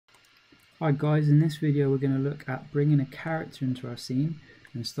Hi guys, in this video we're going to look at bringing a character into our scene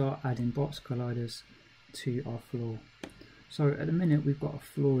and start adding box colliders to our floor. So at the minute we've got a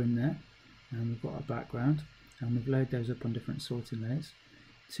floor in there and we've got a background and we've loaded those up on different sorting layers.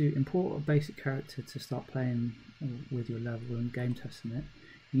 To import a basic character to start playing with your level and game testing it,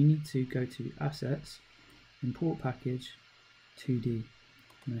 you need to go to Assets, Import Package, 2D.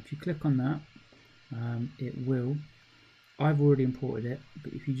 Now if you click on that, I've already imported it,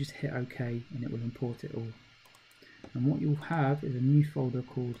 but if you just hit OK and it will import it all. And what you'll have is a new folder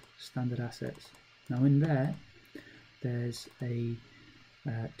called Standard Assets. Now in there, there's a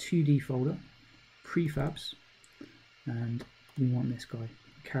 2D folder, prefabs, and we want this guy,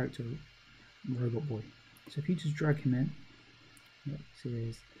 character robot boy. So if you just drag him in, there he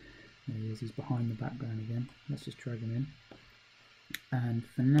is, he's behind the background again. Let's just drag him in. And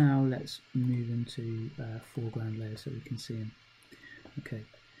for now, let's move into foreground layer so we can see him. Okay,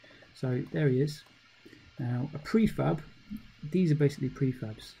 so there he is. Now a prefab, these are basically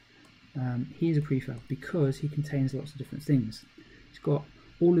prefabs. Here's a prefab because he contains lots of different things. He's got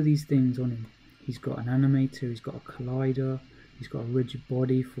all of these things on him. He's got an animator, he's got a collider, he's got a rigid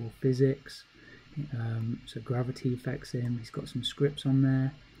body for physics, so gravity affects him. He's got some scripts on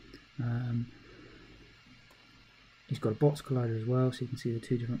there. He's got a box collider as well, so you can see the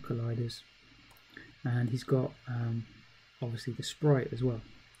two different colliders. And he's got obviously the sprite as well.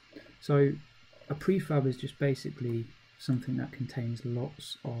 So a prefab is just basically something that contains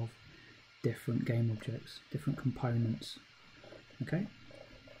lots of different game objects, different components. Okay.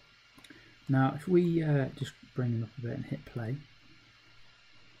 Now if we just bring him up a bit and hit play,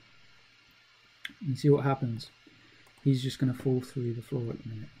 you see what happens. He's just going to fall through the floor at the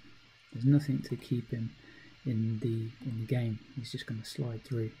minute. There's nothing to keep him in the game. He's just going to slide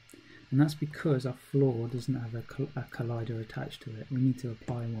through, and that's because our floor doesn't have a collider attached to it. We need to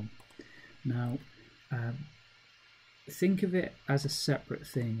apply one. Now think of it as a separate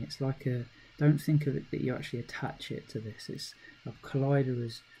thing. It's like don't think of it that you actually attach it to this. It's a collider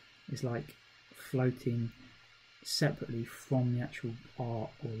is like floating separately from the actual art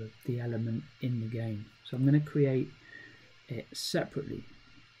or the element in the game. So I'm going to create it separately.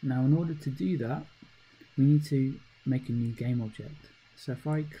 Now in order to do that, we need to make a new game object. So if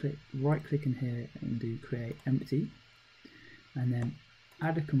I right click in here and do create empty, and then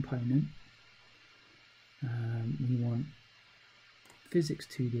add a component, we want physics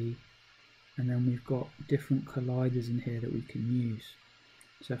 2D, and then we've got different colliders in here that we can use.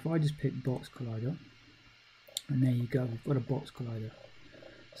 So if I just pick box collider, and there you go, we've got a box collider.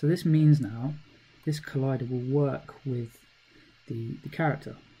 So this means now this collider will work with the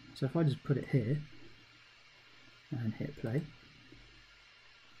character. So if I just put it here and hit play,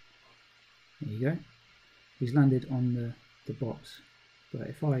 there you go, he's landed on the box. But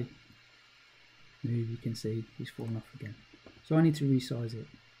if I move, you can see he's fallen off again. So I need to resize it.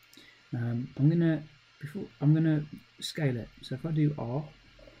 I'm gonna scale it. So if I do R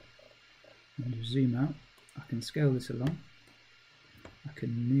and just zoom out, I can scale this along. I can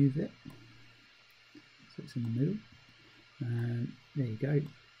move it so it's in the middle, and there you go.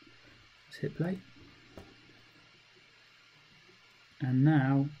 Let's hit play. And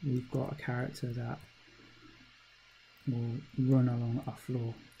now we've got a character that will run along our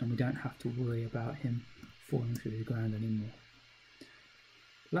floor and we don't have to worry about him falling through the ground anymore.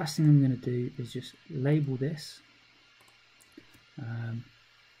 Last thing I'm going to do is just label this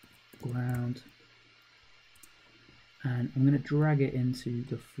ground, and I'm going to drag it into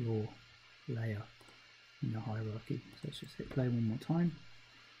the floor layer in the hierarchy. So let's just hit play one more time.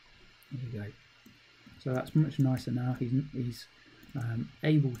 There you go. So that's much nicer now. He's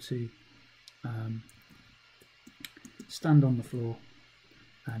able to stand on the floor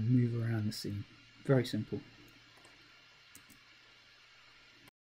and move around the scene. Very simple.